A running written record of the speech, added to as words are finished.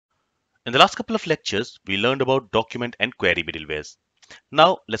In the last couple of lectures, we learned about document and query middlewares.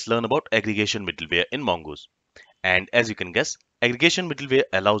 Now let's learn about aggregation middleware in Mongoose. And as you can guess, aggregation middleware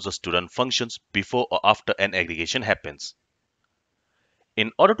allows us to run functions before or after an aggregation happens.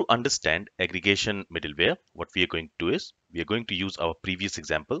 In order to understand aggregation middleware, what we are going to do is we are going to use our previous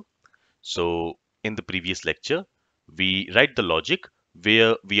example. So in the previous lecture, we write the logic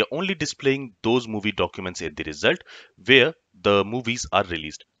where we are only displaying those movie documents in the result where the movies are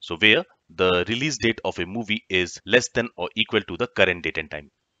released. So where the release date of a movie is less than or equal to the current date and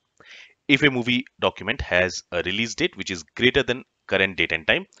time. If a movie document has a release date which is greater than current date and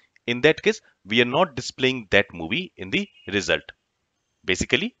time, in that case, we are not displaying that movie in the result.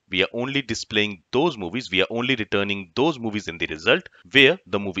 Basically, we are only displaying those movies, we are only returning those movies in the result where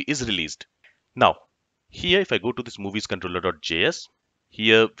the movie is released. Now, here if I go to this movies controller.js,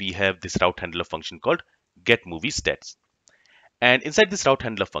 here we have this route handler function called getMovieStats. And inside this route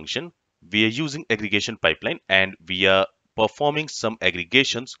handler function, we are using aggregation pipeline and we are performing some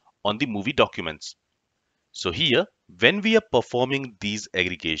aggregations on the movie documents. So here, when we are performing these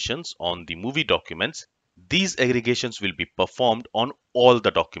aggregations on the movie documents, these aggregations will be performed on all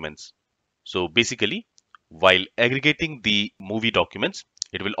the documents. So basically, while aggregating the movie documents,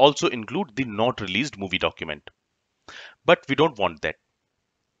 it will also include the not released movie document. But we don't want that.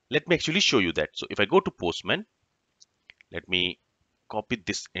 Let me actually show you that. So if I go to Postman, let me copy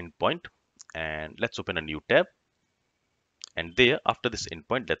this endpoint and let's open a new tab. And there, after this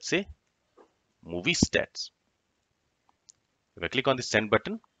endpoint, let's say movie stats. If I click on the send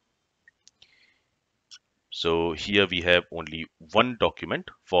button, so here we have only one document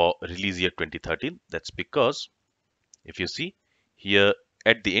for release year 2013. That's because if you see here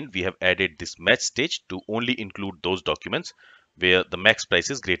at the end, we have added this match stage to only include those documents where the max price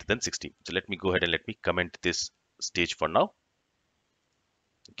is greater than 60. So let me go ahead and let me comment this stage for now.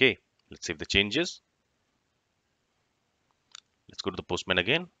 Okay, let's save the changes. Let's go to the Postman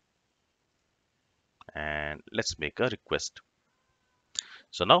again and let's make a request.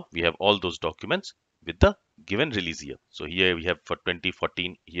 So now we have all those documents with the given release year. So here we have for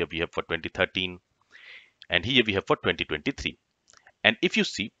 2014, here we have for 2013, and here we have for 2023. And if you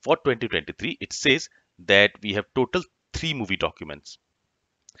see for 2023, it says that we have total 3 movie documents.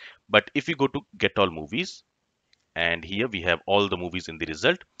 But if we go to get all movies, and here we have all the movies in the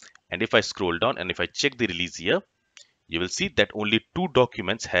result, and if I scroll down and if I check the release year, you will see that only 2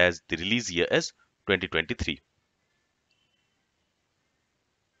 documents has the release year as 2023.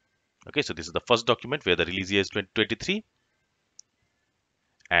 Okay, so this is the first document where the release year is 2023,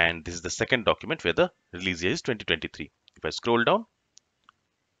 and this is the second document where the release year is 2023. If I scroll down,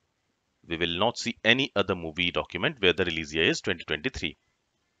 we will not see any other movie document where the release year is 2023.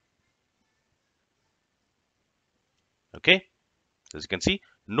 Okay, as you can see,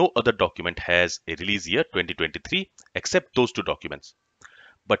 no other document has a release year 2023 except those 2 documents.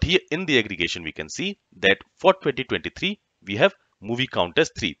 But here in the aggregation, we can see that for 2023, we have movie count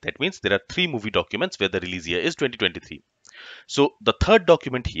as 3. That means there are 3 movie documents where the release year is 2023. So the third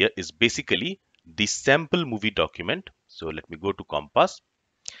document here is basically the sample movie document. So let me go to Compass.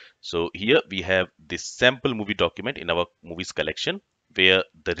 So here we have this sample movie document in our movies collection where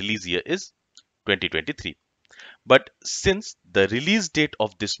the release year is 2023. But since the release date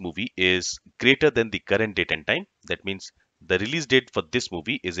of this movie is greater than the current date and time, that means the release date for this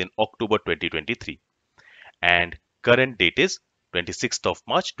movie is in October 2023 and current date is 26th of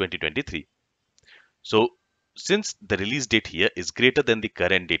March 2023. So since the release date here is greater than the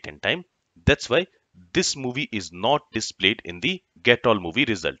current date and time, that's why this movie is not displayed in the get all movie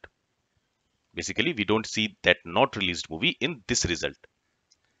result. Basically, we don't see that not released movie in this result.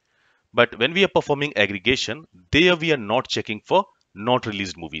 But when we are performing aggregation, there we are not checking for not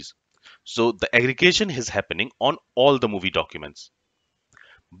released movies. So the aggregation is happening on all the movie documents.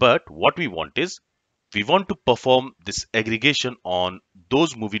 But what we want is, we want to perform this aggregation on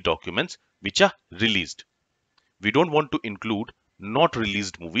those movie documents which are released. We don't want to include not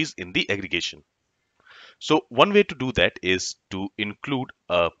released movies in the aggregation. So one way to do that is to include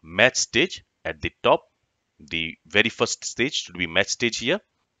a match stage at the top. The very first stage should be match stage here.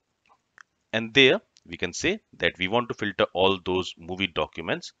 And there we can say that we want to filter all those movie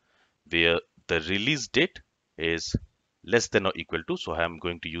documents where the release date is less than or equal to. So I am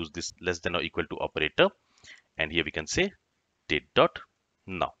going to use this less than or equal to operator. And here we can say date dot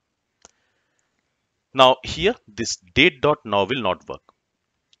now. Now here this date dot now will not work.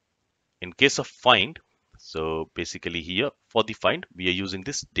 In case of find, so basically here for the find, we are using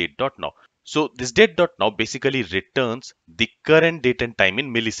this date dot now. So this date dot now basically returns the current date and time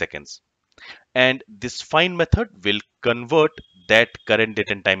in milliseconds. And this find method will convert that current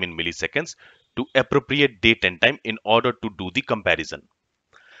date and time in milliseconds to appropriate date and time in order to do the comparison.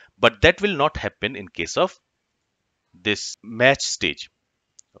 But that will not happen in case of this match stage.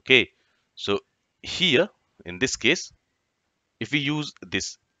 Okay, so here in this case, if we use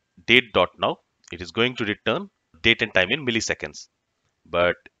this date dot now, it is going to return date and time in milliseconds.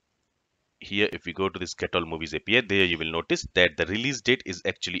 But here, if we go to this get all movies API, there you will notice that the release date is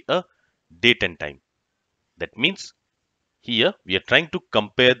actually a date and time. That means here we are trying to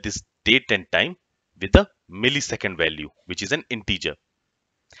compare this date and time with a millisecond value, which is an integer.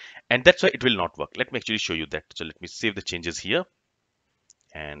 And that's why it will not work. Let me actually show you that. So let me save the changes here.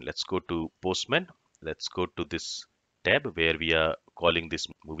 And let's go to Postman. Let's go to this tab where we are calling this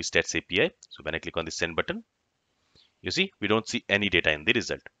movie stats API. So when I click on the send button, you see we don't see any data in the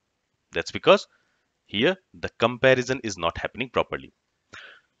result. That's because here the comparison is not happening properly.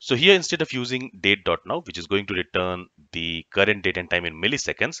 So here, instead of using date.now, which is going to return the current date and time in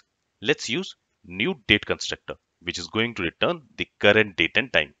milliseconds, let's use new date constructor, which is going to return the current date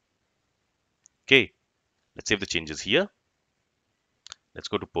and time. Okay, let's save the changes here. Let's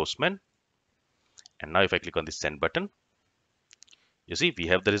go to Postman. And now if I click on the send button, you see we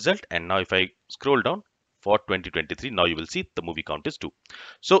have the result. And now if I scroll down for 2023, now you will see the movie count is 2.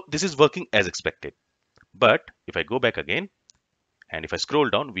 So this is working as expected. But if I go back again, and if I scroll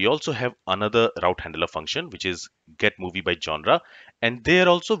down, we also have another route handler function, which is get movie by genre. And there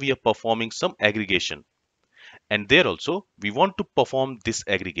also we are performing some aggregation. And there also we want to perform this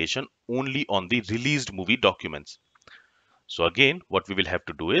aggregation only on the released movie documents. So again, what we will have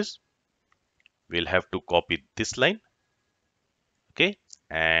to do is we'll have to copy this line. Okay.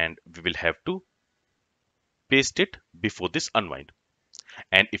 And we will have to paste it before this unwind.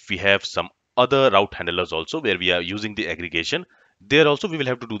 And if we have some other route handlers also where we are using the aggregation, there also we will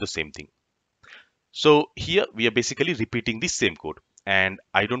have to do the same thing. So here we are basically repeating the same code, and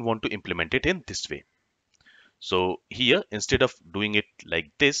I don't want to implement it in this way. So here, instead of doing it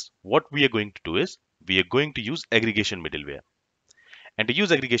like this, what we are going to do is we are going to use aggregation middleware. And to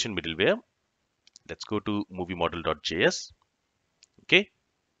use aggregation middleware, let's go to moviemodel.js. Okay.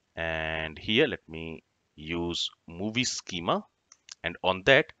 And here, let me use movie schema. And on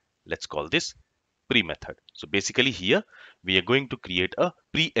that, let's call this pre method. So basically here, we are going to create a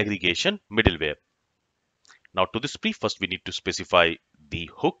pre-aggregation middleware. Now to this pre, first we need to specify the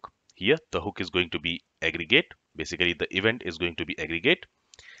hook. Here, the hook is going to be aggregate. Basically, the event is going to be aggregate.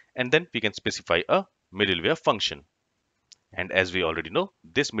 And then we can specify a middleware function. And as we already know,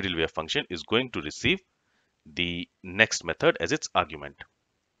 this middleware function is going to receive the next method as its argument.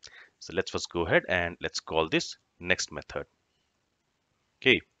 So let's first go ahead and let's call this next method.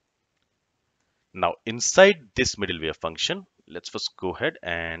 Okay. Now inside this middleware function, let's first go ahead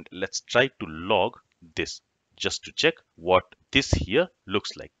and let's try to log this just to check what this here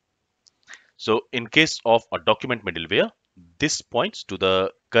looks like. So in case of a document middleware, this points to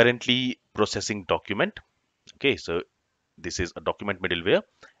the currently processing document. Okay, so this is a document middleware.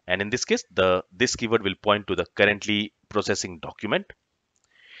 And in this case, this keyword will point to the currently processing document.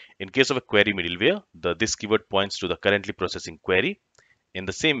 In case of a query middleware, this keyword points to the currently processing query. In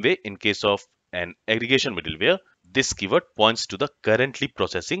the same way, in case of an aggregation middleware, this keyword points to the currently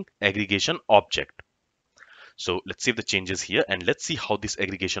processing aggregation object. So let's save the changes here and let's see how this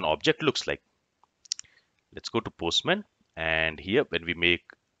aggregation object looks like. Let's go to Postman, and here when we make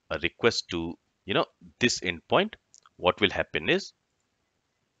a request to this endpoint, what will happen is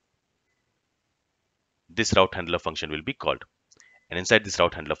this route handler function will be called. And inside this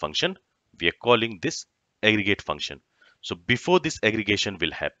route handler function, we are calling this aggregate function. So before this aggregation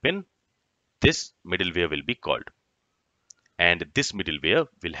will happen, this middleware will be called. And this middleware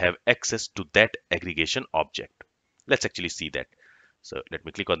will have access to that aggregation object. Let's actually see that. So let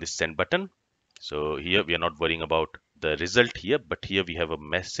me click on this send button. So here we are not worrying about the result here, but here we have a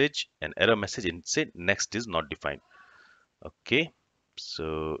message, an error message, and say next is not defined. Okay,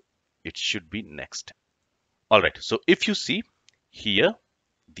 so it should be next. All right, so if you see here,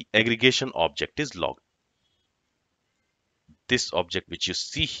 the aggregation object is logged. This object which you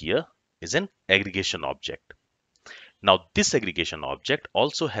see here is an aggregation object. Now this aggregation object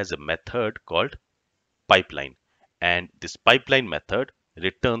also has a method called pipeline, and this pipeline method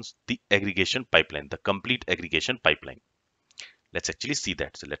returns the aggregation pipeline, the complete aggregation pipeline. Let's actually see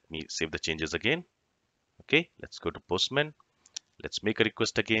that. So let me save the changes again. Okay, let's go to Postman. Let's make a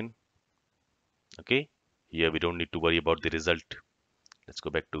request again. Okay, here we don't need to worry about the result. Let's go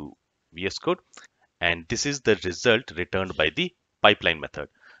back to VS Code. And this is the result returned by the pipeline method.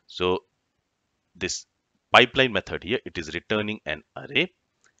 So this pipeline method here, it is returning an array.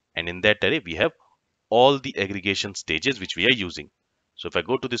 And in that array, we have all the aggregation stages which we are using. So if I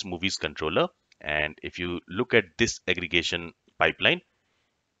go to this movies controller, and if you look at this aggregation pipeline,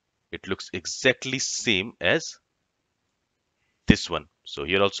 it looks exactly same as this one. So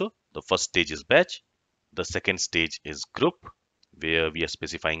here also the first stage is batch, the second stage is group, where we are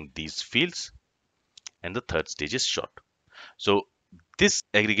specifying these fields, and the third stage is short. So this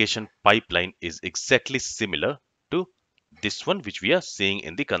aggregation pipeline is exactly similar to this one which we are seeing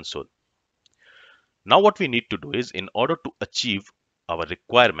in the console. Now what we need to do is, in order to achieve our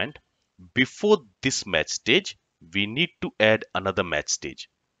requirement, before this match stage, we need to add another match stage.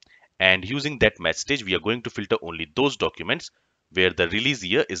 And using that match stage, we are going to filter only those documents where the release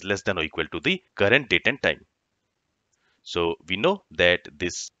year is less than or equal to the current date and time. So we know that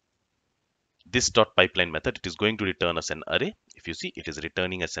this dot pipeline method, it is going to return us an array. If you see, it is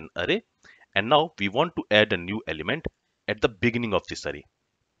returning us an array. And now we want to add a new element at the beginning of this array.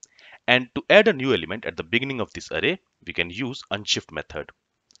 And to add a new element at the beginning of this array, we can use unshift method.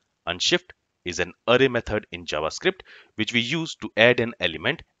 Unshift is an array method in JavaScript which we use to add an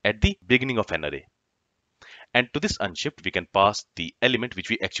element at the beginning of an array. And to this unshift, we can pass the element which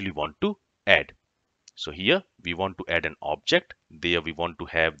we actually want to add. So here we want to add an object. There we want to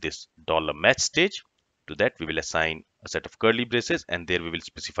have this $match stage. To that we will assign a set of curly braces, and there we will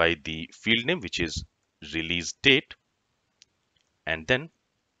specify the field name which is release date. And then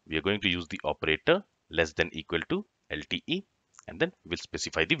we are going to use the operator less than equal to LTE, and then we'll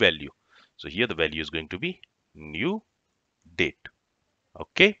specify the value. So here the value is going to be new date.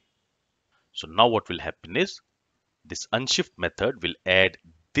 Okay. So now what will happen is, this unshift method will add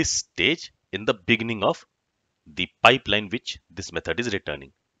this stage in the beginning of the pipeline which this method is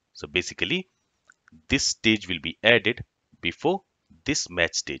returning. So basically, this stage will be added before this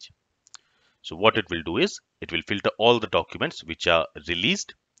match stage. So what it will do is, it will filter all the documents which are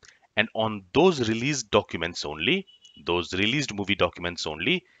released, and on those released documents only, those released movie documents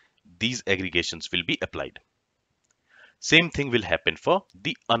only, these aggregations will be applied. Same thing will happen for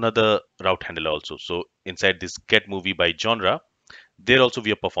the another route handler also. So inside this get movie by genre, there also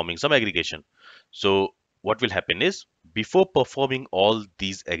we are performing some aggregation. So what will happen is, before performing all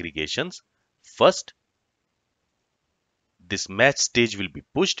these aggregations, first this match stage will be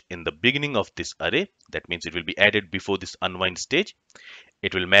pushed in the beginning of this array. That means it will be added before this unwind stage.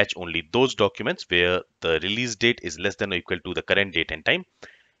 It will match only those documents where the release date is less than or equal to the current date and time.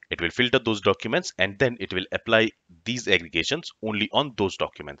 It will filter those documents, and then it will apply these aggregations only on those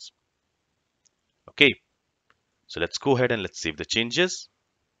documents. Okay, so let's go ahead and let's save the changes.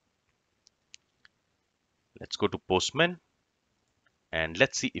 Let's go to Postman and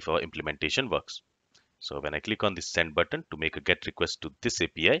let's see if our implementation works. So when I click on this send button to make a get request to this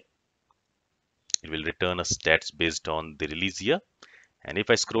API, it will return a stats based on the release year. And if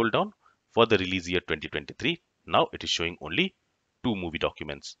I scroll down for the release year 2023, now it is showing only 2 movie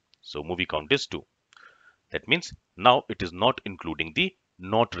documents. So movie count is 2. That means now it is not including the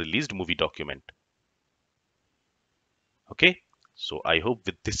not released movie document. Okay, so I hope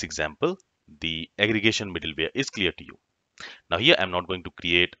with this example, the aggregation middleware is clear to you. Now here I'm not going to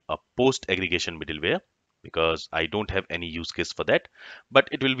create a post aggregation middleware because I don't have any use case for that, but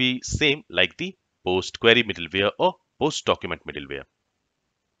it will be same like the post query middleware or post document middleware.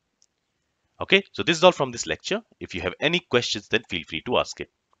 Okay, so this is all from this lecture. If you have any questions, then feel free to ask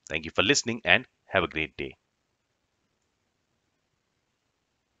it. Thank you for listening and have a great day.